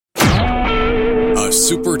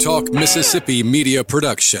SuperTalk Mississippi media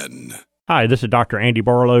production. Hi, this is Dr. Andy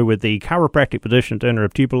Barlow with the Chiropractic Physician Center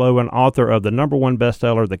of Tupelo and author of the #1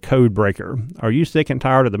 bestseller, The Code Breaker. Are you sick and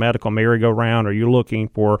tired of the medical merry-go-round? Are you looking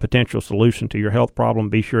for a potential solution to your health problem?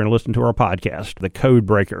 Be sure and listen to our podcast, The Code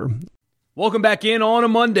Breaker. Welcome back in on a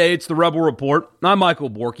Monday. It's the Rebel Report. I'm Michael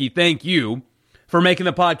Borky. Thank you for making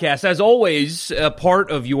the podcast, as always, a part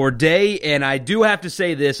of your day. And I do have to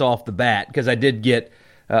say this off the bat, because I did get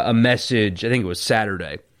a message, I think it was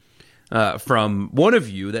Saturday, from one of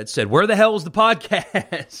you that said, "Where the hell is the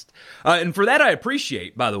podcast?" And for that, I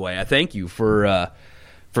appreciate, by the way. I thank you for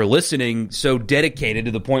listening, so dedicated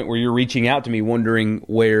to the point where you're reaching out to me wondering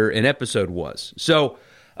where an episode was. So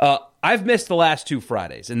I've missed the last 2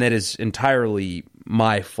 Fridays, and that is entirely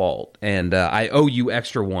my fault. And I owe you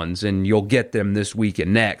extra ones, and you'll get them this week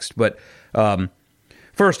and next. But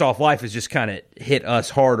first off, life has just kind of hit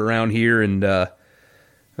us hard around here, and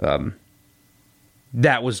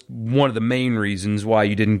that was one of the main reasons why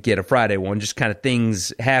you didn't get a Friday one, just kind of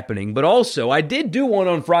things happening. But also, I did do one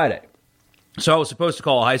on Friday. So I was supposed to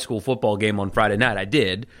call a high school football game on Friday night. I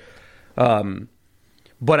did.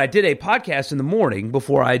 But I did a podcast in the morning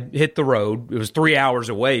before I hit the road. It was 3 hours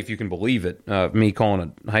away, if you can believe it, me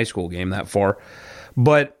calling a high school game that far.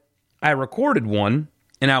 But I recorded one,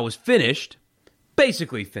 and I was finished,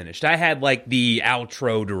 basically finished. I had like the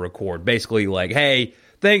outro to record, basically like, hey,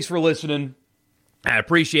 thanks for listening. I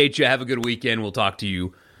appreciate you. Have a good weekend. We'll talk to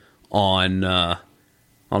you on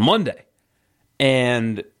Monday.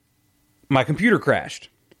 And my computer crashed.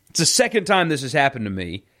 It's the second time this has happened to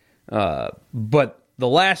me, but the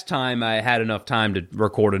last time I had enough time to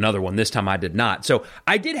record another one. This time I did not. So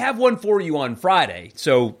I did have one for you on Friday.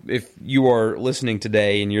 So if you are listening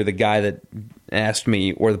today and you're the guy that asked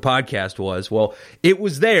me where the podcast was, well, it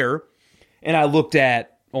was there, and I looked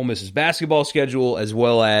at Ole Miss's basketball schedule as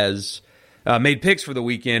well as made picks for the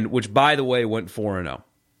weekend, which, by the way, went 4-0.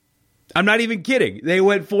 I'm not even kidding. They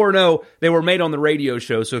went 4-0. They were made on the radio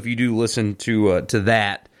show, so if you do listen to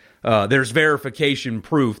that, there's verification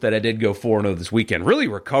proof that I did go 4-0 this weekend. Really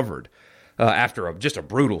recovered after just a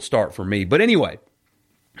brutal start for me. But anyway,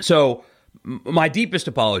 so my deepest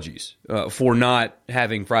apologies for not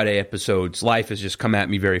having Friday episodes. Life has just come at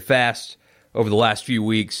me very fast over the last few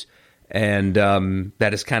weeks, and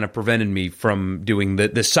that has kind of prevented me from doing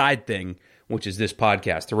the side thing, which is this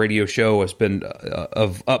podcast. The radio show has been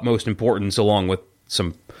of utmost importance, along with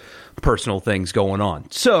some personal things going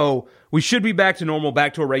on. So we should be back to normal,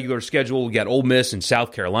 back to a regular schedule. We got Ole Miss and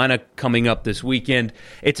South Carolina coming up this weekend.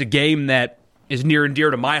 It's a game that is near and dear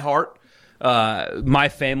to my heart. My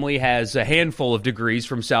family has a handful of degrees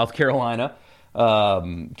from South Carolina.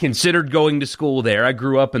 Considered going to school there. I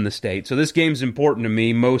grew up in the state, so this game's important to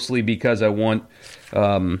me, mostly because I want,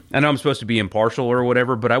 I know I'm supposed to be impartial or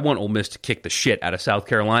whatever, but I want Ole Miss to kick the shit out of South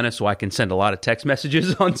Carolina so I can send a lot of text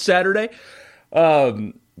messages on Saturday.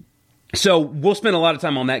 So we'll spend a lot of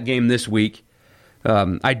time on that game this week.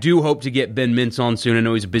 I do hope to get Ben Mintz on soon. I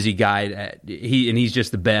know he's a busy guy. He's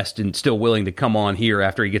just the best and still willing to come on here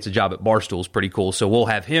after he gets a job at Barstool. Is pretty cool. So we'll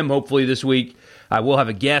have him hopefully this week. I will have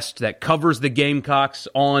a guest that covers the Gamecocks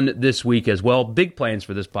on this week as well. Big plans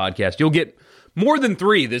for this podcast. You'll get more than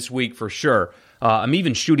 3 this week for sure. I'm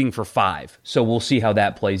even shooting for 5. So we'll see how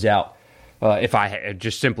that plays out if I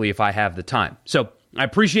have the time. So I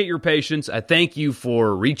appreciate your patience. I thank you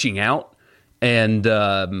for reaching out and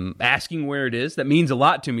asking where it is. That means a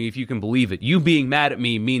lot to me, if you can believe it. You being mad at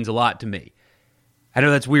me means a lot to me. I know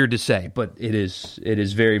that's weird to say, but it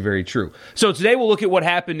is very, very true. So today we'll look at what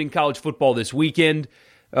happened in college football this weekend.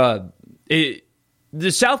 The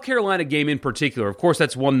South Carolina game in particular, of course,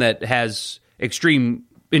 that's one that has extreme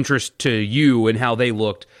interest to you and how they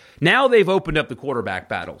looked. Now they've opened up the quarterback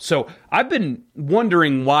battle. So I've been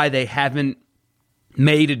wondering why they haven't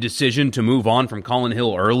made a decision to move on from Colin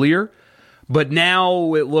Hill earlier. But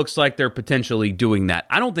now it looks like they're potentially doing that.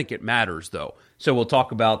 I don't think it matters, though. So we'll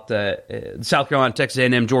talk about South Carolina, Texas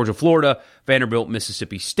A&M, Georgia, Florida, Vanderbilt,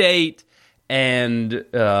 Mississippi State, and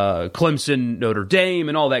Clemson, Notre Dame,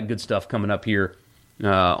 and all that good stuff coming up here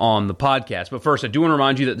on the podcast. But first, I do want to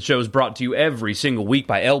remind you that the show is brought to you every single week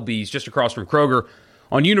by LB's, just across from Kroger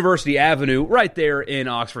on University Avenue, right there in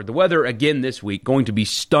Oxford. The weather, again, this week, going to be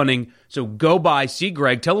stunning. So go by, see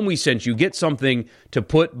Greg, tell him we sent you, get something to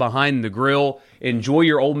put behind the grill, enjoy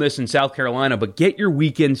your Ole Miss in South Carolina, but get your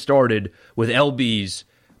weekend started with LB's,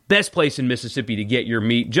 best place in Mississippi to get your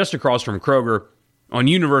meat, just across from Kroger on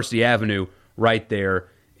University Avenue, right there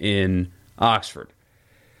in Oxford.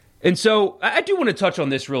 And so I do want to touch on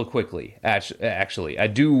this real quickly, actually. I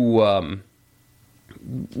do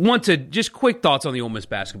want to just quick thoughts on the Ole Miss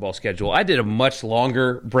basketball schedule. I did a much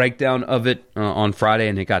longer breakdown of it on Friday,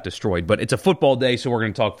 and it got destroyed. But it's a football day, so we're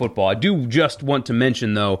going to talk football. I do just want to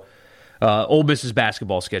mention, though, Ole Miss's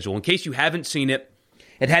basketball schedule. In case you haven't seen it,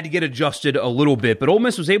 it had to get adjusted a little bit, but Ole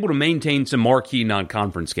Miss was able to maintain some marquee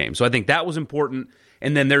non-conference games. So I think that was important.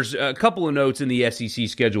 And then there's a couple of notes in the SEC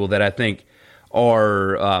schedule that I think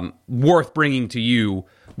are worth bringing to you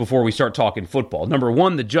before we start talking football. Number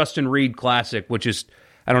one, the Justin Reed Classic, which is,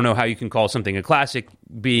 I don't know how you can call something a classic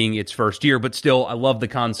being its first year, but still, I love the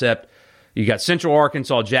concept. You got Central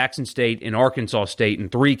Arkansas, Jackson State, and Arkansas State in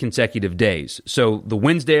 3 consecutive days. So the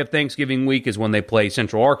Wednesday of Thanksgiving week is when they play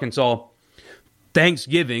Central Arkansas.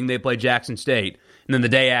 Thanksgiving, they play Jackson State. And then the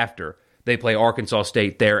day after, they play Arkansas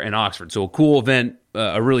State there in Oxford. So a cool event,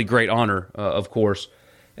 a really great honor, of course.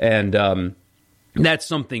 And that's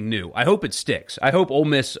something new. I hope it sticks. I hope Ole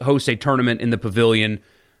Miss hosts a tournament in the Pavilion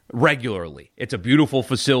regularly. It's a beautiful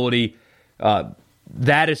facility.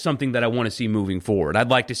 That is something that I want to see moving forward. I'd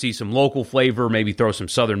like to see some local flavor, maybe throw some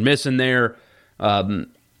Southern Miss in there. And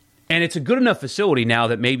it's a good enough facility now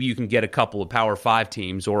that maybe you can get a couple of Power 5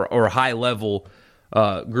 teams or a high-level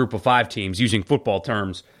group of 5 teams, using football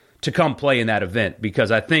terms, to come play in that event,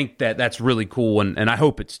 because I think that that's really cool, and I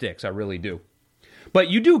hope it sticks. I really do. But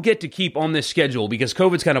you do get to keep on this schedule because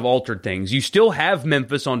COVID's kind of altered things. You still have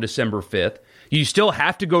Memphis on December 5th. You still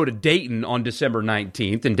have to go to Dayton on December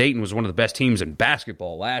 19th, and Dayton was one of the best teams in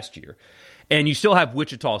basketball last year. And you still have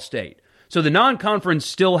Wichita State. So the non-conference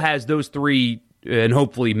still has those 3, and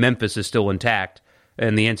hopefully Memphis is still intact,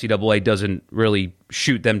 and the NCAA doesn't really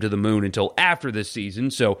shoot them to the moon until after this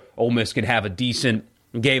season, so Ole Miss can have a decent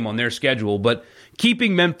game on their schedule. But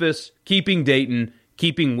keeping Memphis, keeping Dayton,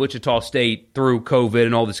 keeping Wichita State through COVID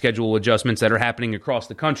and all the schedule adjustments that are happening across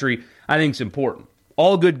the country, I think is important.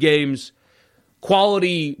 All good games,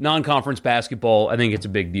 quality non-conference basketball, I think it's a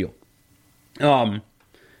big deal. And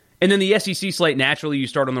then the SEC slate, naturally, you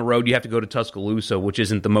start on the road. You have to go to Tuscaloosa, which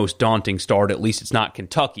isn't the most daunting start. At least it's not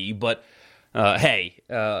Kentucky. But,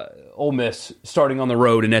 Ole Miss starting on the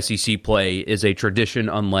road in SEC play is a tradition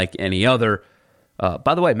unlike any other.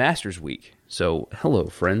 By the way, Masters Week. So, hello,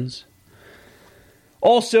 friends.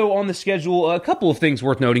 Also on the schedule, a couple of things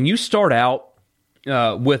worth noting. You start out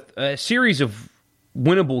with a series of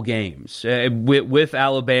winnable games with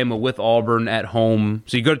Alabama, with Auburn at home.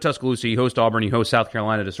 So you go to Tuscaloosa, you host Auburn, you host South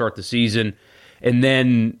Carolina to start the season. And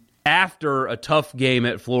then after a tough game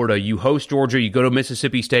at Florida, you host Georgia, you go to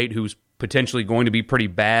Mississippi State, who's potentially going to be pretty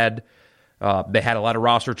bad. They had a lot of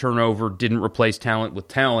roster turnover, didn't replace talent with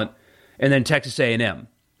talent. And then Texas A&M.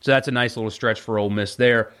 So that's a nice little stretch for Ole Miss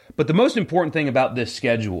there. But the most important thing about this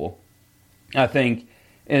schedule, I think,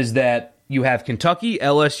 is that you have Kentucky,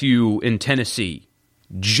 LSU, and Tennessee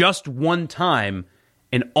just one time,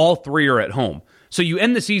 and all 3 are at home. So you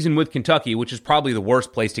end the season with Kentucky, which is probably the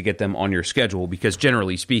worst place to get them on your schedule because,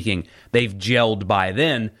 generally speaking, they've gelled by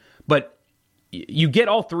then. But you get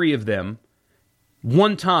all 3 of them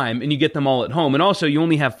one time, and you get them all at home. And also, you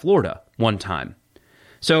only have Florida one time.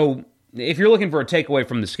 So if you're looking for a takeaway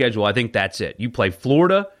from the schedule, I think that's it. You play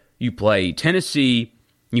Florida, you play Tennessee,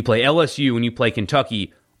 you play LSU, and you play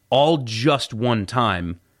Kentucky all just one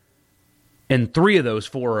time. And 3 of those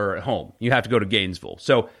 4 are at home. You have to go to Gainesville.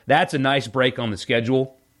 So that's a nice break on the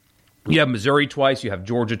schedule. You have Missouri twice. You have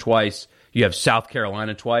Georgia twice. You have South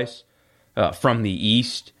Carolina twice from the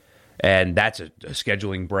East. And that's a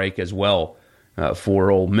scheduling break as well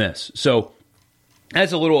for Ole Miss. So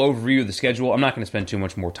that's a little overview of the schedule. I'm not going to spend too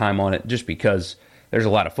much more time on it just because there's a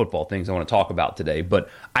lot of football things I want to talk about today. But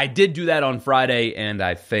I did do that on Friday, and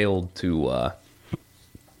I failed to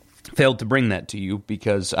bring that to you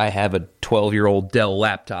because I have a 12-year-old Dell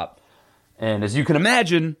laptop. And as you can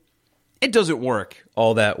imagine, it doesn't work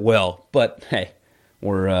all that well. But, hey,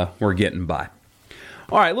 we're getting by.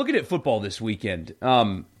 All right, looking at football this weekend.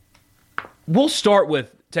 We'll start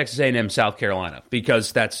with Texas A&M, South Carolina,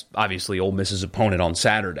 because that's obviously Ole Miss's opponent on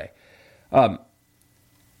Saturday. Ryan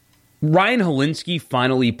Hilinski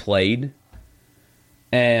finally played,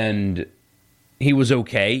 and he was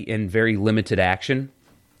okay in very limited action.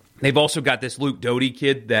 They've also got this Luke Doty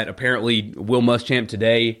kid that apparently Will Muschamp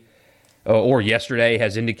today or yesterday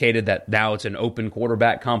has indicated that now it's an open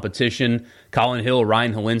quarterback competition. Colin Hill,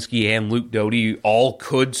 Ryan Hilinski, and Luke Doty all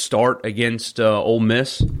could start against Ole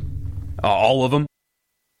Miss, all of them.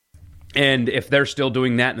 And if they're still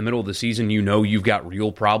doing that in the middle of the season, you know you've got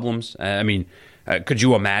real problems. I mean, could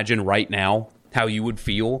you imagine right now how you would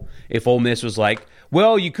feel if Ole Miss was like,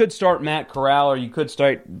 well, you could start Matt Corral or you could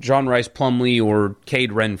start John Rice Plumlee or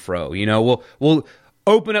Cade Renfro. You know, we'll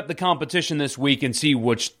open up the competition this week and see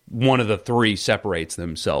which one of the 3 separates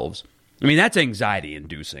themselves. I mean, that's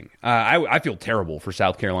anxiety-inducing. I feel terrible for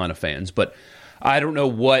South Carolina fans, but I don't know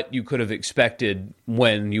what you could have expected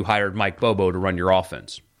when you hired Mike Bobo to run your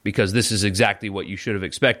offense, because this is exactly what you should have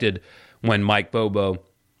expected when Mike Bobo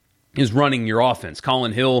is running your offense.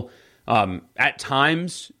 Colin Hill, at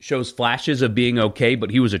times, shows flashes of being okay,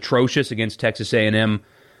 but he was atrocious against Texas A&M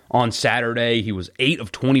on Saturday. He was 8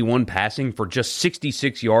 of 21 passing for just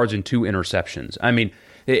 66 yards and 2 interceptions. I mean,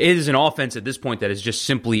 it is an offense at this point that is just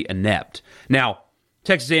simply inept. Now,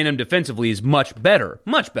 Texas A&M defensively is much better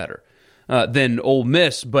than Ole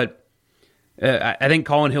Miss, but I think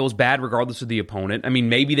Colin Hill is bad regardless of the opponent. I mean,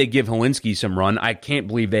 maybe they give Helinski some run. I can't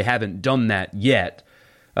believe they haven't done that yet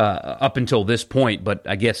up until this point, but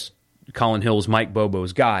I guess Colin Hill is Mike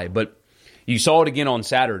Bobo's guy. But you saw it again on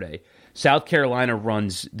Saturday. South Carolina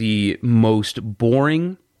runs the most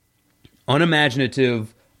boring,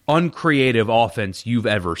 unimaginative, uncreative offense you've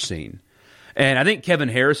ever seen. And I think Kevin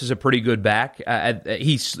Harris is a pretty good back.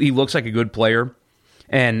 He looks like a good player.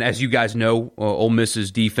 And as you guys know, Ole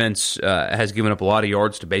Miss's defense has given up a lot of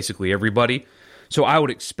yards to basically everybody. So I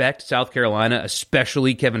would expect South Carolina,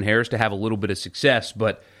 especially Kevin Harris, to have a little bit of success.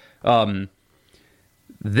 But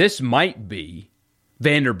this might be,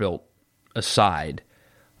 Vanderbilt aside,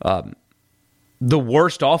 the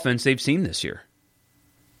worst offense they've seen this year.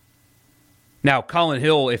 Now, Colin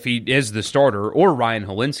Hill, if he is the starter, or Ryan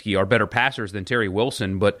Helinski are better passers than Terry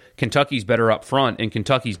Wilson, but Kentucky's better up front, and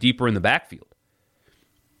Kentucky's deeper in the backfield.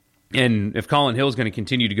 And if Colin Hill is going to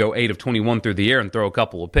continue to go 8 of 21 through the air and throw a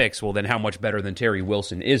couple of picks, well, then how much better than Terry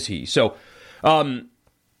Wilson is he? So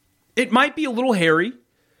it might be a little hairy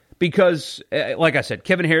because, like I said,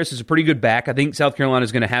 Kevin Harris is a pretty good back. I think South Carolina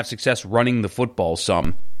is going to have success running the football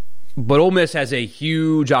some. But Ole Miss has a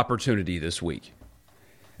huge opportunity this week.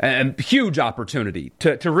 A huge opportunity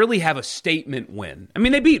to really have a statement win. I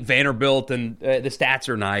mean, they beat Vanderbilt, and the stats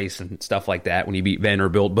are nice and stuff like that when you beat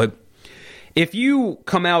Vanderbilt. But if you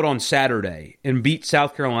come out on Saturday and beat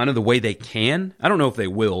South Carolina the way they can, I don't know if they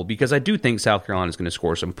will, because I do think South Carolina is going to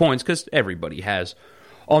score some points because everybody has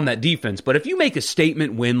on that defense. But if you make a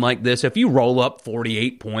statement win like this, if you roll up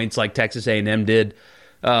 48 points like Texas A&M did,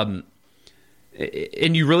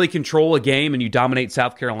 and you really control a game and you dominate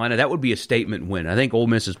South Carolina, that would be a statement win. I think Ole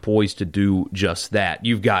Miss is poised to do just that.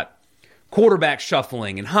 You've got quarterback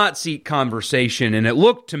shuffling and hot seat conversation, and it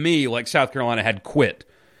looked to me like South Carolina had quit,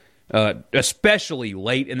 especially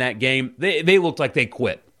late in that game. They looked like they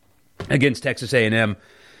quit against Texas A&M.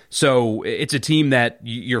 So it's a team that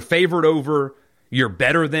you're favored over, you're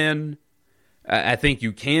better than. I think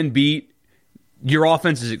you can beat. Your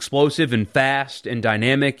offense is explosive and fast and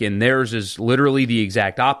dynamic, and theirs is literally the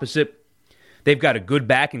exact opposite. They've got a good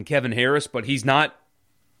back in Kevin Harris, but he's not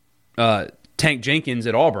Tank Jenkins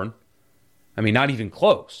at Auburn. I mean, not even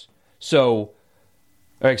close. So,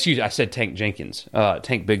 excuse me, I said Tank Jenkins.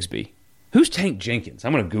 Tank Bigsby. Who's Tank Jenkins?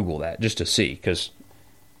 I'm going to Google that just to see, because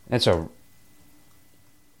that's a...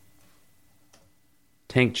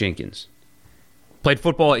 Tank Jenkins. Played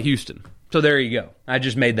football at Houston. So there you go. I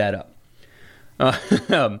just made that up.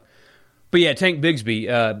 But yeah, Tank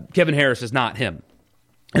Bigsby, Kevin Harris is not him.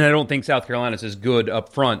 And I don't think South Carolina is as good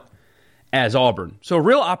up front as Auburn. So a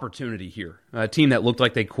real opportunity here. A team that looked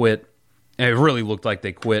like they quit. It really looked like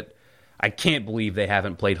they quit. I can't believe they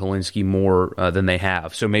haven't played Helinski more than they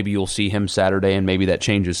have. So maybe you'll see him Saturday and maybe that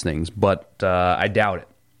changes things. But I doubt it.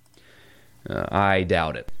 I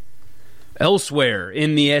doubt it. Elsewhere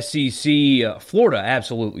in the SEC, Florida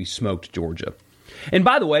absolutely smoked Georgia. And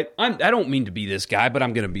by the way, I don't mean to be this guy, but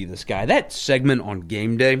I'm going to be this guy. That segment on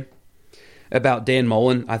Game Day about Dan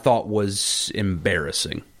Mullen, I thought was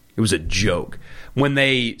embarrassing. It was a joke. When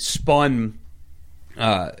they spun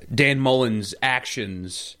Dan Mullen's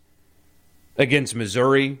actions against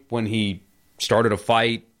Missouri when he started a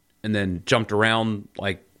fight and then jumped around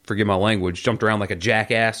like, forgive my language, jumped around like a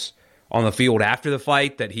jackass on the field after the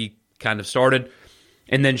fight that he kind of started,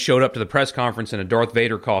 and then showed up to the press conference in a Darth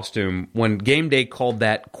Vader costume. When Game Day called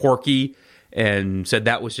that quirky and said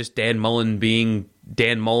that was just Dan Mullen being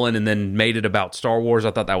Dan Mullen and then made it about Star Wars,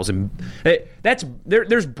 I thought that was...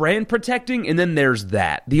 There's brand protecting, and then there's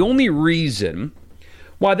that. The only reason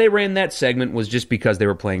why they ran that segment was just because they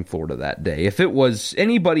were playing Florida that day. If it was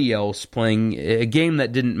anybody else playing a game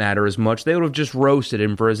that didn't matter as much, they would have just roasted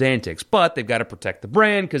him for his antics. But they've got to protect the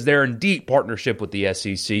brand because they're in deep partnership with the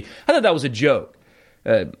SEC. I thought that was a joke.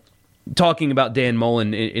 Talking about Dan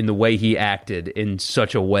Mullen in the way he acted in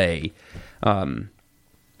such a way, I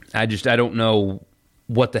don't know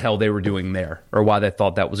what the hell they were doing there or why they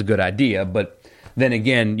thought that was a good idea. But Then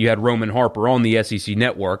again, you had Roman Harper on the SEC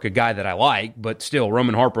Network, a guy that I like, but still,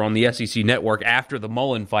 Roman Harper on the SEC Network after the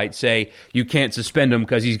Mullen fight say you can't suspend him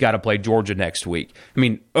because he's got to play Georgia next week. I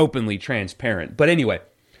mean, openly transparent. But anyway,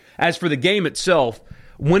 as for the game itself,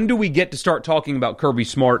 when do we get to start talking about Kirby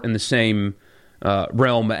Smart in the same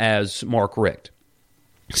realm as Mark Richt?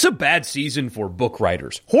 It's a bad season for book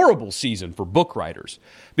writers. Horrible season for book writers.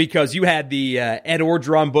 Because you had the Ed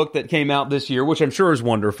Orgeron book that came out this year, which I'm sure is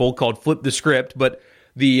wonderful, called Flip the Script. But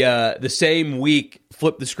the same week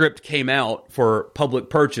Flip the Script came out for public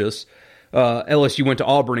purchase, LSU went to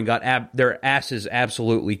Auburn and got their asses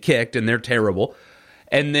absolutely kicked, and they're terrible.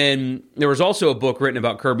 And then there was also a book written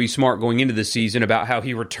about Kirby Smart going into the season about how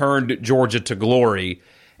he returned Georgia to glory,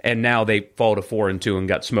 and now they fall to 4-2 and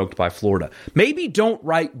got smoked by Florida. Maybe don't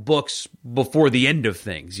write books before the end of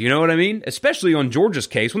things, you know what I mean? Especially on Georgia's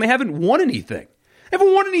case when they haven't won anything. They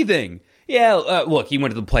haven't won anything. Yeah, look, he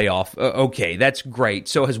went to the playoff. Okay, that's great.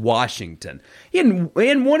 So has Washington. He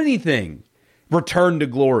hadn't won anything. Return to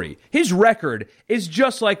glory. His record is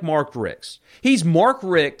just like Mark Richt's. He's Mark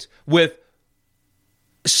Richt with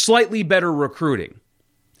slightly better recruiting.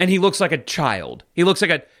 And he looks like a child. He looks like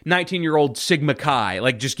a 19-year-old Sigma Chi,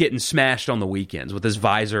 like just getting smashed on the weekends with his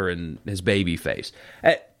visor and his baby face.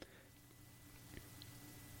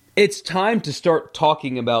 It's time to start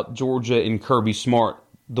talking about Georgia and Kirby Smart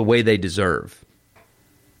the way they deserve.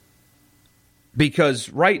 Because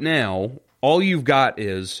right now, all you've got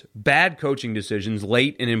is bad coaching decisions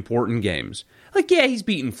late in important games. Like, yeah, he's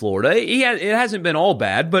beaten Florida. It hasn't been all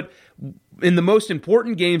bad, but in the most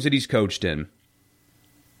important games that he's coached in,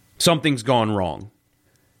 something's gone wrong.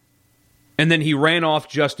 And then he ran off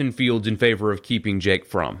Justin Fields in favor of keeping Jake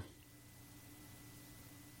Fromm.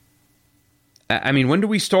 I mean, when do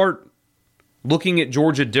we start looking at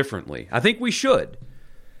Georgia differently? I think we should.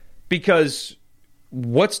 Because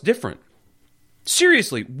what's different?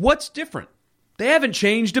 Seriously, what's different? They haven't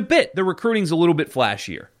changed a bit. Their recruiting's a little bit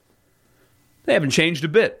flashier. They haven't changed a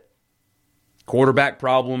bit. Quarterback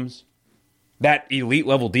problems. That elite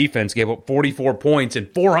level defense gave up 44 points and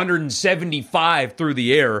 475 through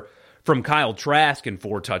the air from Kyle Trask and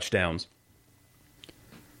 4 touchdowns.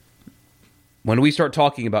 When do we start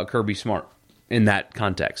talking about Kirby Smart in that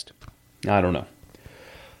context? I don't know.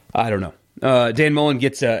 Dan Mullen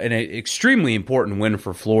gets an extremely important win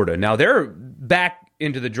for Florida. Now, they're back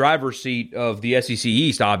into the driver's seat of the SEC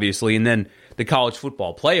East, obviously, and then the college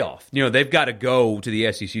football playoff. You know, they've got to go to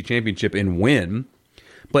the SEC championship and win.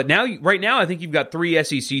 But now, right now, I think you've got 3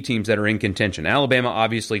 SEC teams that are in contention. Alabama,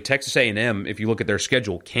 obviously, Texas A&M, if you look at their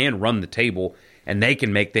schedule, can run the table, and they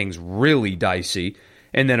can make things really dicey.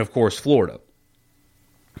 And then, of course, Florida.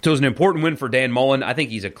 So it was an important win for Dan Mullen. I think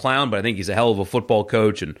he's a clown, but I think he's a hell of a football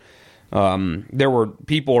coach. And there were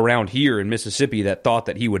people around here in Mississippi that thought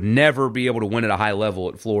that he would never be able to win at a high level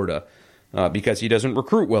at Florida because he doesn't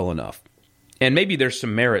recruit well enough. And maybe there's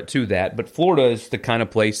some merit to that, but Florida is the kind of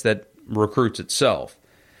place that recruits itself.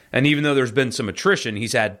 And even though there's been some attrition,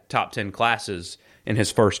 he's had top 10 classes in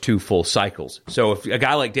his first 2 full cycles. So if a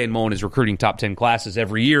guy like Dan Mullen is recruiting top 10 classes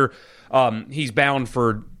every year, he's bound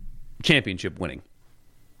for championship winning.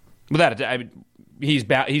 Without it, I mean, he's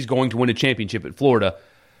going to win a championship at Florida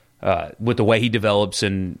with the way he develops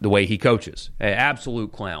and the way he coaches. An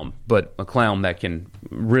absolute clown, but a clown that can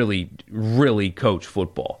really, really coach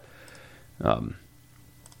football.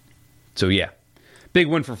 So yeah. Big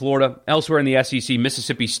win for Florida. Elsewhere in the SEC,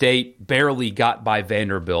 Mississippi State barely got by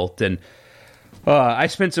Vanderbilt. And I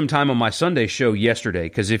spent some time on my Sunday show yesterday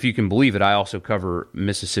because if you can believe it, I also cover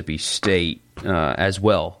Mississippi State as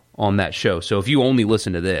well on that show. So if you only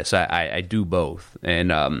listen to this, I do both.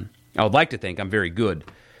 And I would like to think I'm very good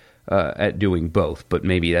at doing both, but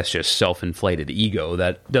maybe that's just self-inflated ego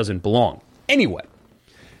that doesn't belong. Anyway,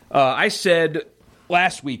 I said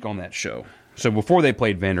last week on that show, so before they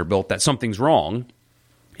played Vanderbilt, that something's wrong.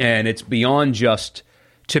 And it's beyond just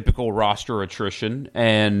typical roster attrition.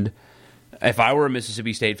 And if I were a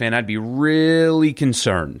Mississippi State fan, I'd be really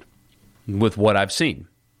concerned with what I've seen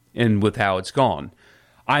and with how it's gone.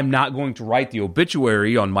 I'm not going to write the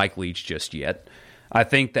obituary on Mike Leach just yet. I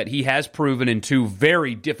think that he has proven in 2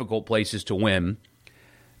 very difficult places to win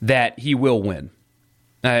that he will win.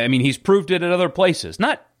 I mean, he's proved it at other places.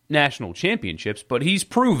 Not national championships, but he's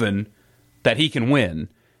proven that he can win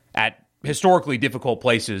at historically difficult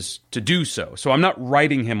places to do so. So I'm not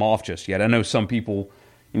writing him off just yet. I know some people,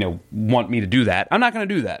 want me to do that. I'm not going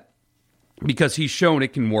to do that because he's shown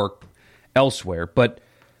it can work elsewhere. But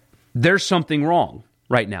there's something wrong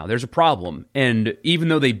right now. There's a problem. And even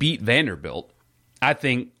though they beat Vanderbilt, I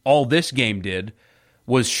think all this game did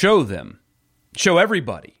was show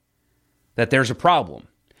everybody that there's a problem.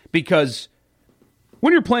 Because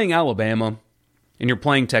When you're playing Alabama and you're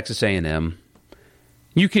playing Texas A&M,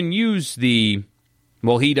 you can use he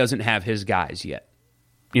doesn't have his guys yet.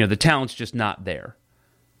 The talent's just not there.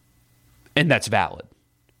 And that's valid.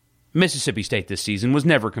 Mississippi State this season was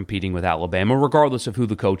never competing with Alabama, regardless of who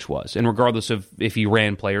the coach was, and regardless of if he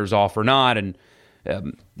ran players off or not. And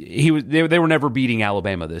they were never beating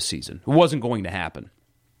Alabama this season. It wasn't going to happen.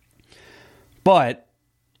 But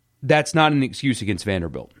that's not an excuse against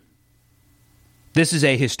Vanderbilt. This is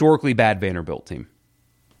a historically bad Vanderbilt team.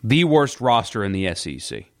 The worst roster in the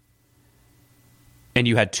SEC. And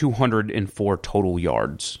you had 204 total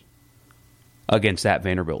yards against that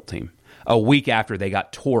Vanderbilt team a week after they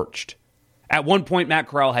got torched. At one point, Matt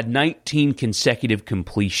Corral had 19 consecutive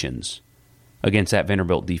completions against that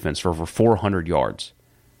Vanderbilt defense for over 400 yards,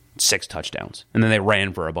 6 touchdowns. And then they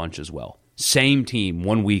ran for a bunch as well. Same team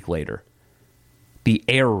 1 week later. The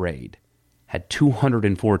air raid had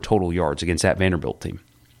 204 total yards against that Vanderbilt team.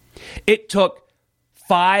 It took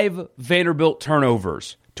 5 Vanderbilt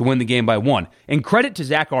turnovers to win the game by 1. And credit to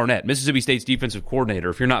Zach Arnett, Mississippi State's defensive coordinator,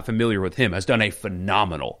 if you're not familiar with him, has done a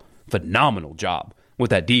phenomenal job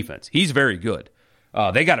with that defense. He's very good.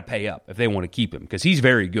 They got to pay up if they want to keep him because he's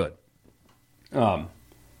very good. I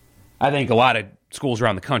think a lot of schools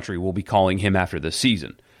around the country will be calling him after this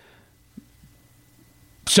season.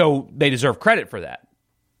 So they deserve credit for that.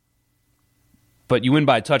 But you win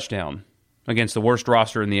by a touchdown against the worst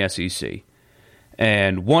roster in the SEC.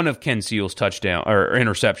 And one of Ken Seal's touchdown or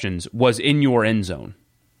interceptions was in your end zone.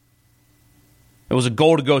 It was a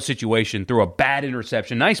goal-to-go situation through a bad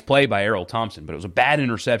interception. Nice play by Errol Thompson, but it was a bad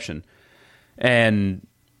interception. And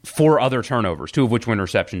 4 other turnovers, 2 of which were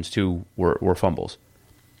interceptions, 2 were fumbles.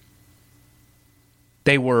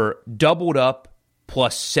 They were doubled up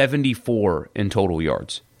plus 74 in total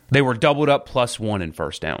yards. They were doubled up plus 1 in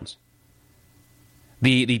first downs.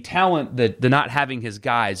 The talent, the not having his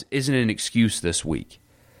guys, isn't an excuse this week.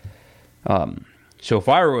 So if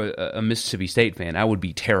I were a Mississippi State fan, I would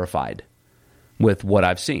be terrified with what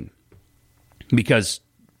I've seen. Because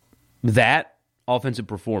that offensive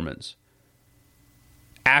performance,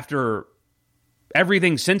 after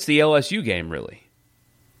everything since the LSU game, really,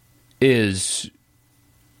 is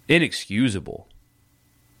inexcusable.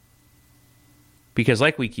 Because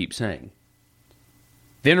like we keep saying,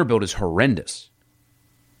 Vanderbilt is horrendous.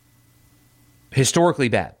 Historically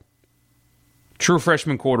bad. True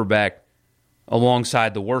freshman quarterback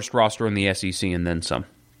alongside the worst roster in the SEC and then some.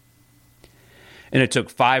 And it took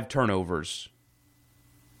 5 turnovers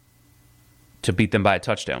to beat them by a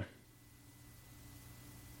touchdown.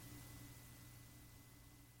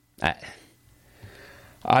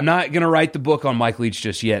 I'm not going to write the book on Mike Leach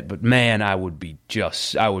just yet, but man, I would be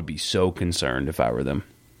so concerned if I were them.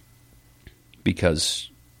 Because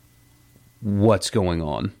what's going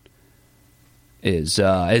on is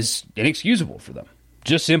inexcusable for them.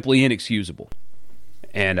 Just simply inexcusable.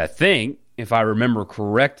 And I think, if I remember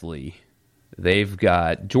correctly, they've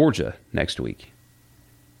got Georgia next week.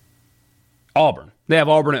 Auburn. They have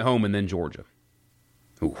Auburn at home and then Georgia.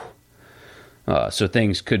 Ooh. So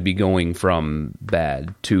things could be going from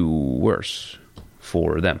bad to worse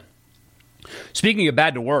for them. Speaking of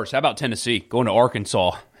bad to worse, how about Tennessee going to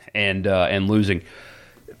Arkansas and losing?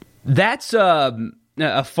 That's a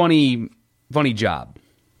funny job,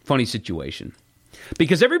 funny situation.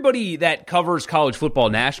 Because everybody that covers college football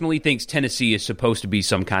nationally thinks Tennessee is supposed to be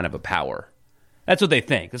some kind of a power. That's what they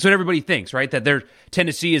think. That's what everybody thinks, right? That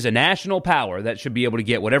Tennessee is a national power that should be able to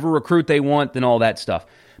get whatever recruit they want and all that stuff.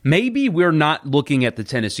 Maybe we're not looking at the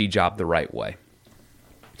Tennessee job the right way.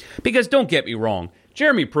 Because don't get me wrong,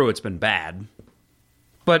 Jeremy Pruitt's been bad,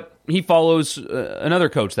 but he follows another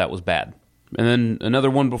coach that was bad. And then another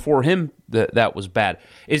one before him that was bad.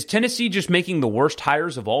 Is Tennessee just making the worst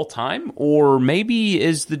hires of all time? Or maybe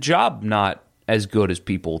is the job not as good as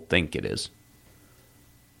people think it is?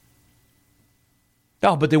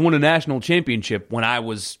 Oh, but they won a national championship when I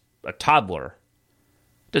was a toddler.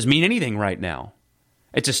 Doesn't mean anything right now.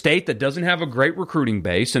 It's a state that doesn't have a great recruiting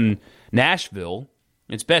base, and Nashville,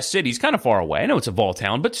 its best city, is kind of far away. I know it's a vol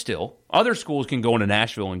town, but still. Other schools can go into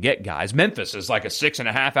Nashville and get guys. Memphis is like a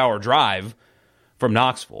 6.5-hour drive from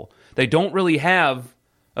Knoxville. They don't really have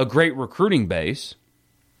a great recruiting base.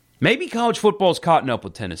 Maybe college football's caught up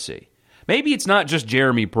with Tennessee. Maybe it's not just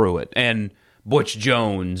Jeremy Pruitt and Butch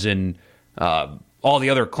Jones and all the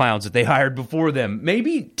other clowns that they hired before them.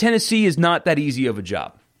 Maybe Tennessee is not that easy of a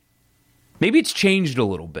job. Maybe it's changed a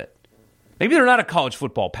little bit. Maybe they're not a college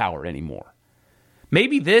football power anymore.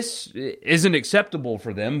 Maybe this isn't acceptable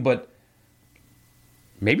for them, but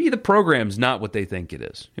maybe the program's not what they think it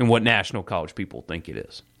is and what national college people think it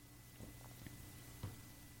is.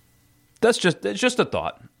 It's just a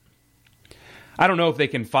thought. I don't know if they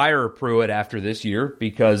can fire Pruitt after this year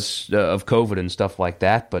because of COVID and stuff like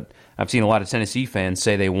that, but I've seen a lot of Tennessee fans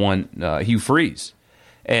say they want Hugh Freeze.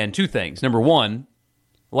 And two things. Number one,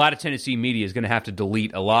 a lot of Tennessee media is going to have to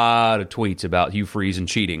delete a lot of tweets about Hugh Freeze and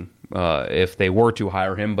cheating if they were to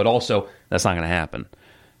hire him, but also that's not going to happen.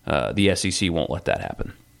 The SEC won't let that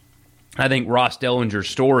happen. I think Ross Dellinger's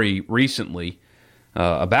story recently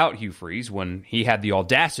about Hugh Freeze, when he had the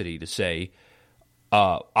audacity to say,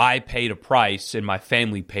 I paid a price and my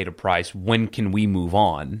family paid a price, when can we move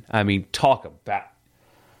on? I mean, talk about...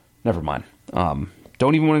 Never mind.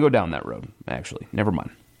 Don't even want to go down that road, actually. Never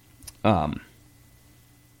mind.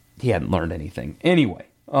 He hadn't learned anything. Anyway,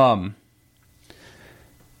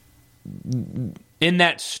 in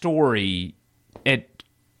that story, it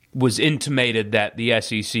was intimated that the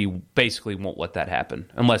SEC basically won't let that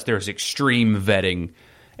happen unless there's extreme vetting,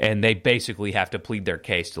 and they basically have to plead their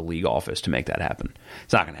case to league office to make that happen.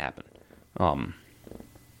 It's not going to happen.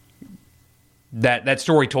 That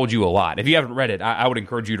story told you a lot. If you haven't read it, I would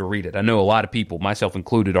encourage you to read it. I know a lot of people, myself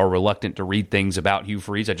included, are reluctant to read things about Hugh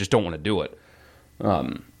Freeze. I just don't want to do it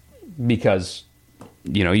because,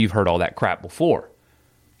 you've heard all that crap before.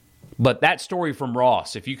 But that story from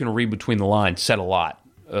Ross, if you can read between the lines, said a lot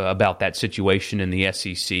about that situation in the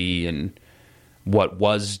SEC and what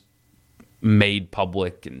was made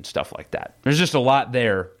public and stuff like that. There's just a lot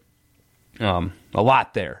there that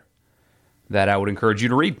I would encourage you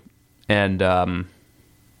to read. And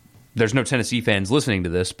there's no Tennessee fans listening to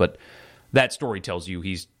this, but that story tells you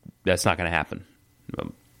that's not going to happen.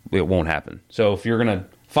 It won't happen. So if you're going to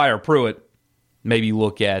fire Pruitt, maybe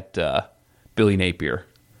look at Billy Napier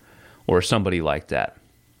or somebody like that.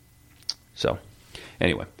 So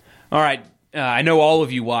anyway, all right. I know all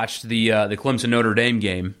of you watched the Clemson Notre Dame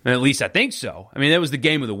game, at least I think so. I mean, that was the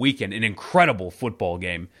game of the weekend, an incredible football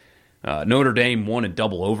game. Notre Dame won in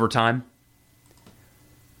double overtime.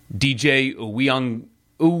 DJ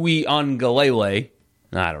Uiagalelei,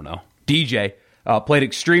 I don't know, DJ, played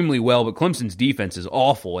extremely well, but Clemson's defense is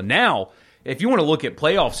awful. And now, if you want to look at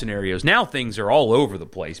playoff scenarios, now things are all over the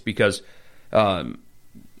place because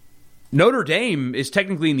Notre Dame is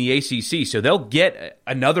technically in the ACC, so they'll get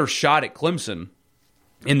another shot at Clemson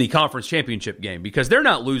in the conference championship game because they're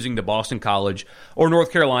not losing to Boston College or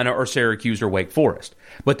North Carolina or Syracuse or Wake Forest.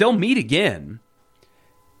 But they'll meet again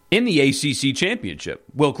in the ACC championship.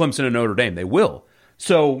 Will Clemson and Notre Dame? They will.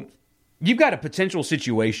 So you've got a potential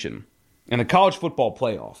situation in the college football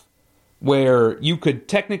playoff where you could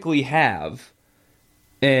technically have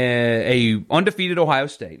a undefeated Ohio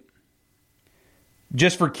State,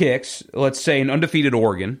 just for kicks, let's say an undefeated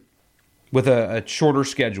Oregon with a shorter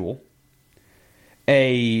schedule,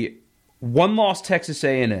 a one-loss Texas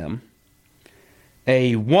A&M,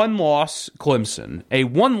 a one-loss Clemson, a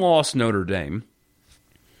one-loss Notre Dame,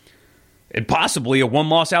 and possibly a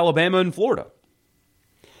one-loss Alabama and Florida.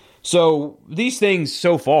 So these things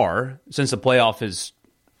so far, since the playoff has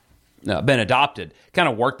been adopted, kind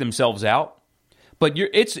of work themselves out. But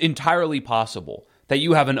it's entirely possible that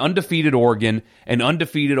you have an undefeated Oregon, an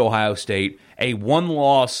undefeated Ohio State, a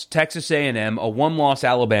one-loss Texas A&M, a one-loss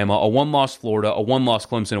Alabama, a one-loss Florida, a one-loss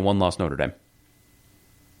Clemson, a one-loss Notre Dame.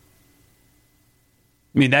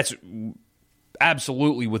 I mean, that's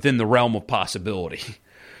absolutely within the realm of possibility.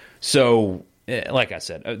 So, like I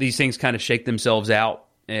said, these things kind of shake themselves out,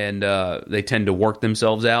 and they tend to work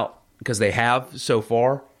themselves out because they have so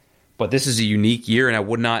far. But this is a unique year, and I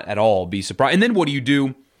would not at all be surprised. And then what do you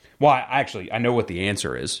do? Well, I know what the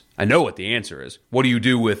answer is. What do you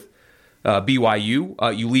do with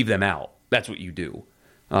BYU? You leave them out. That's what you do.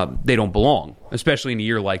 They don't belong, especially in a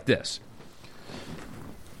year like this.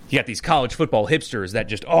 You got these college football hipsters that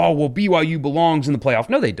just, BYU belongs in the playoff.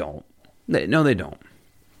 No, they don't. No, they don't.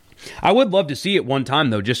 I would love to see it one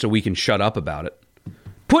time, though, just so we can shut up about it.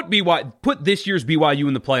 Put this year's BYU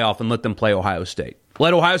in the playoff and let them play Ohio State.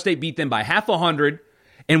 Let Ohio State beat them by 100,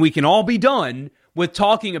 and we can all be done with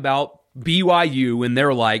talking about BYU and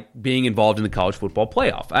their being involved in the college football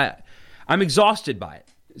playoff. I'm exhausted by it,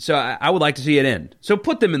 so I would like to see it end. So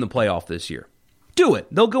put them in the playoff this year. Do it.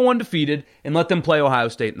 They'll go undefeated, and let them play Ohio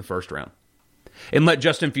State in the first round. And let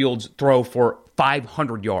Justin Fields throw for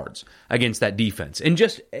 500 yards against that defense. And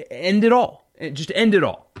just end it all.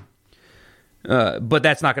 But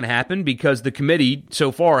that's not going to happen because the committee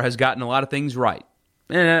so far has gotten a lot of things right.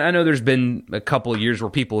 And I know there's been a couple of years where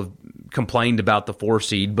people have complained about the 4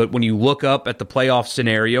 seed, but when you look up at the playoff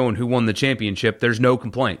scenario and who won the championship, there's no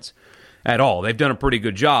complaints at all. They've done a pretty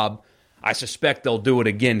good job. I suspect they'll do it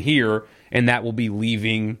again here, and that will be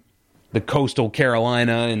leaving the Coastal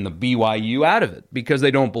Carolina and the BYU out of it because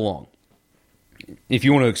they don't belong. if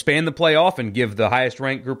you want to expand the playoff and give the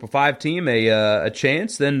highest-ranked Group of 5 team a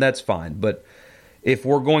chance, then that's fine. But if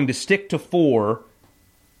we're going to stick to 4,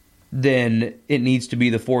 then it needs to be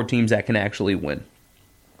the 4 teams that can actually win.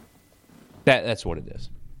 That's what it is.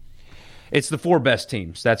 It's the 4 best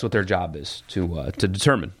teams. That's what their job is to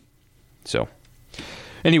determine. So,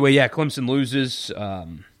 anyway, yeah, Clemson loses.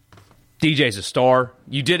 DJ's a star.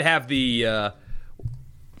 You did have the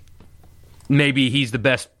maybe he's the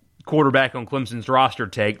best quarterback on Clemson's roster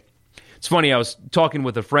take. It's funny, I was talking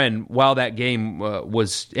with a friend while that game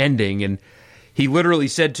was ending, and he literally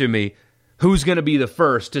said to me, who's going to be the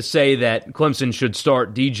first to say that Clemson should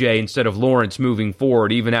start DJ instead of Lawrence moving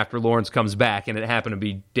forward, even after Lawrence comes back? And it happened to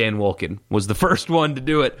be Dan Wilkin was the first one to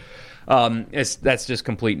do it. That's just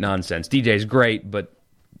complete nonsense. DJ's great, but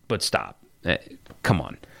stop. Come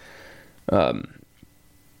on.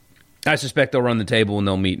 I suspect they'll run the table and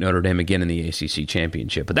they'll meet Notre Dame again in the ACC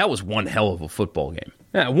championship. But that was one hell of a football game.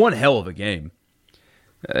 Yeah, one hell of a game.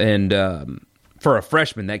 And for a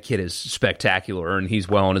freshman, that kid is spectacular, and he's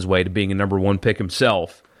well on his way to being a number 1 pick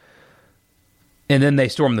himself. And then they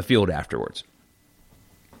stormed the field afterwards.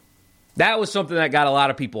 That was something that got a lot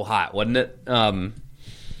of people hot, wasn't it?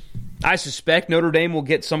 I suspect Notre Dame will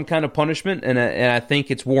get some kind of punishment, and I think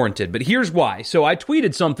it's warranted. But here's why. So I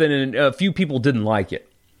tweeted something, and a few people didn't like it.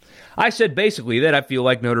 I said basically that I feel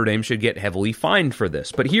like Notre Dame should get heavily fined for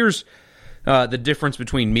this. But here's the difference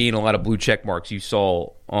between me and a lot of blue check marks you saw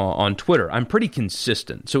on Twitter. I'm pretty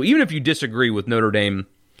consistent. So even if you disagree with Notre Dame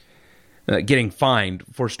getting fined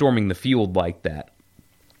for storming the field like that,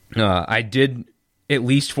 I did, at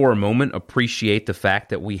least for a moment, appreciate the fact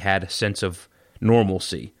that we had a sense of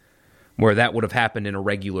normalcy where that would have happened in a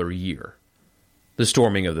regular year, the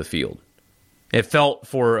storming of the field. It felt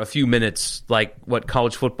for a few minutes like what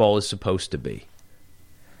college football is supposed to be.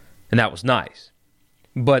 And that was nice.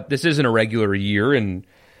 But this isn't a regular year, and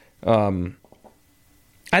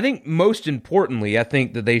I think most importantly, I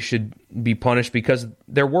think that they should be punished because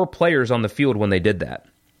there were players on the field when they did that.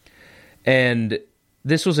 And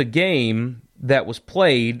this was a game that was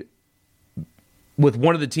played with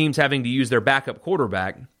one of the teams having to use their backup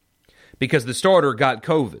quarterback because the starter got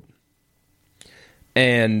COVID.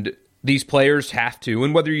 And these players have to,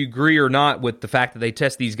 and whether you agree or not with the fact that they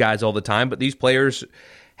test these guys all the time, but these players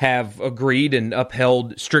have agreed and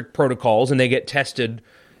upheld strict protocols, and they get tested,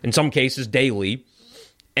 in some cases, daily.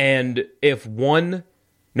 And if one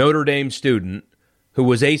Notre Dame student who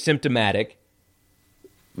was asymptomatic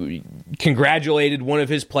congratulated one of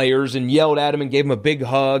his players and yelled at him and gave him a big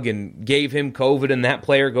hug and gave him COVID, and that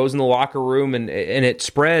player goes in the locker room and it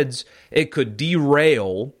spreads, it could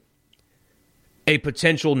derail a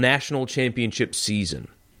potential national championship season.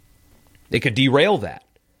 It could derail that.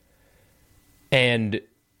 And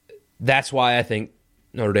that's why I think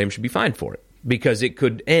Notre Dame should be fined for it, because it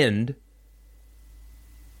could end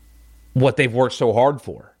what they've worked so hard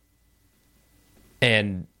for.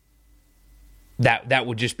 And that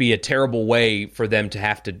would just be a terrible way for them to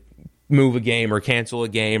have to move a game or cancel a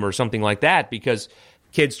game or something like that, because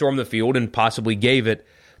kids stormed the field and possibly gave it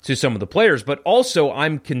to some of the players. But also,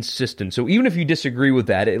 I'm consistent. So even if you disagree with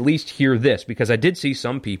that, at least hear this, because I did see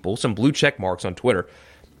some people, some blue check marks on Twitter,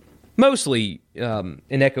 mostly an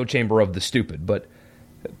echo chamber of the stupid, but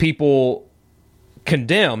people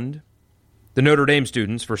condemned the Notre Dame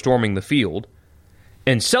students for storming the field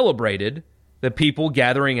and celebrated the people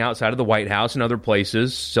gathering outside of the White House and other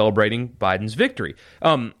places celebrating Biden's victory.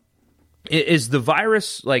 Is the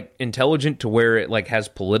virus like intelligent to where it like has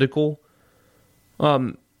political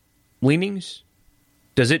leanings?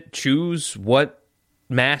 Does it choose what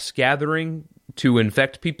mass gathering to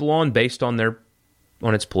infect people on based on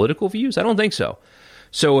its political views? I don't think so.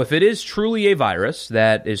 So if it is truly a virus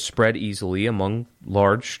that is spread easily among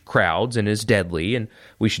large crowds and is deadly, and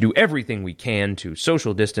we should do everything we can to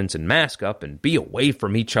social distance and mask up and be away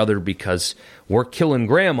from each other because we're killing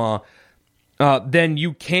grandma, then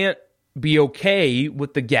you can't be okay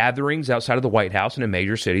with the gatherings outside of the White House and in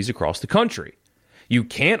major cities across the country. You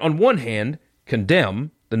can't, on one hand,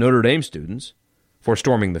 condemn the Notre Dame students for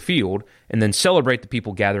storming the field and then celebrate the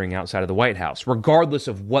people gathering outside of the White House, regardless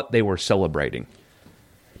of what they were celebrating.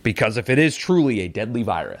 Because if it is truly a deadly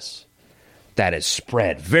virus that is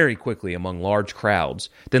spread very quickly among large crowds,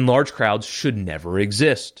 then large crowds should never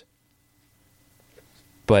exist.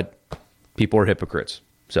 But people are hypocrites.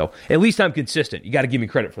 So at least I'm consistent. You got to give me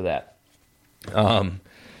credit for that.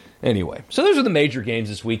 Anyway, so those are the major games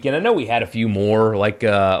this weekend. I know we had a few more, like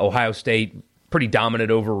Ohio State, pretty dominant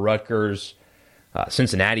over Rutgers.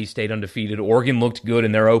 Cincinnati stayed undefeated. Oregon looked good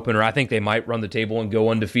in their opener. I think they might run the table and go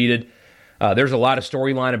undefeated. There's a lot of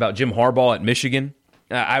storyline about Jim Harbaugh at Michigan.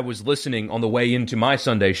 I was listening on the way into my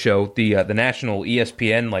Sunday show, the national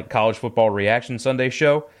ESPN like college football reaction Sunday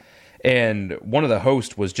show, and one of the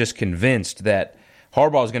hosts was just convinced that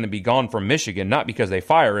Harbaugh is going to be gone from Michigan, not because they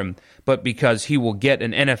fire him, but because he will get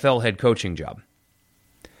an NFL head coaching job.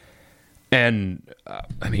 And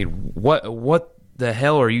what the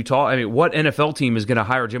hell are you talking? I mean, what NFL team is going to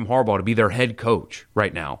hire Jim Harbaugh to be their head coach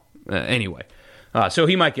right now? Anyway, so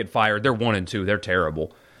he might get fired. They're 1-2. They're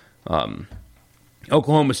terrible.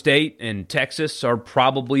 Oklahoma State and Texas are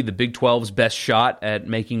probably the Big 12's best shot at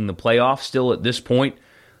making the playoffs still at this point.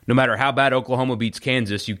 No matter how bad Oklahoma beats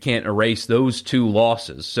Kansas, you can't erase those 2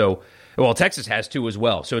 losses. So, well, Texas has 2 as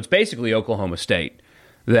well. So it's basically Oklahoma State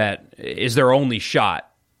that is their only shot,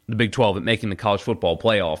 the Big 12, at making the college football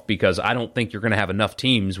playoff, because I don't think you're going to have enough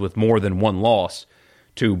teams with more than 1 loss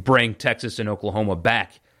to bring Texas and Oklahoma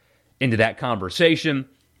back into that conversation.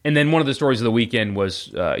 And then one of the stories of the weekend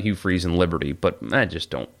was Hugh Freeze and Liberty, but I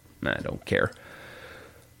don't care.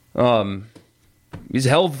 He's a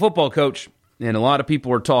hell of a football coach, and a lot of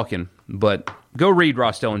people are talking, but go read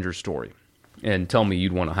Ross Dellinger's story and tell me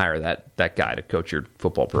you'd want to hire that guy to coach your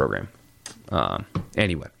football program.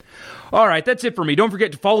 Anyway. All right, that's it for me. Don't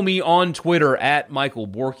forget to follow me on Twitter at Michael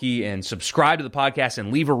Borky and subscribe to the podcast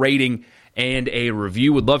and leave a rating and a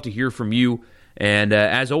review. Would love to hear from you. And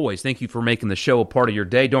as always, thank you for making the show a part of your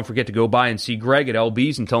day. Don't forget to go by and see Greg at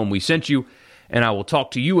LB's and tell him we sent you. And I will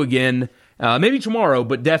talk to you again, maybe tomorrow,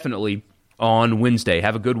 but definitely on Wednesday.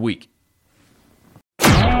 Have a good week.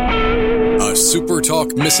 A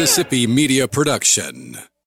SuperTalk Mississippi media production.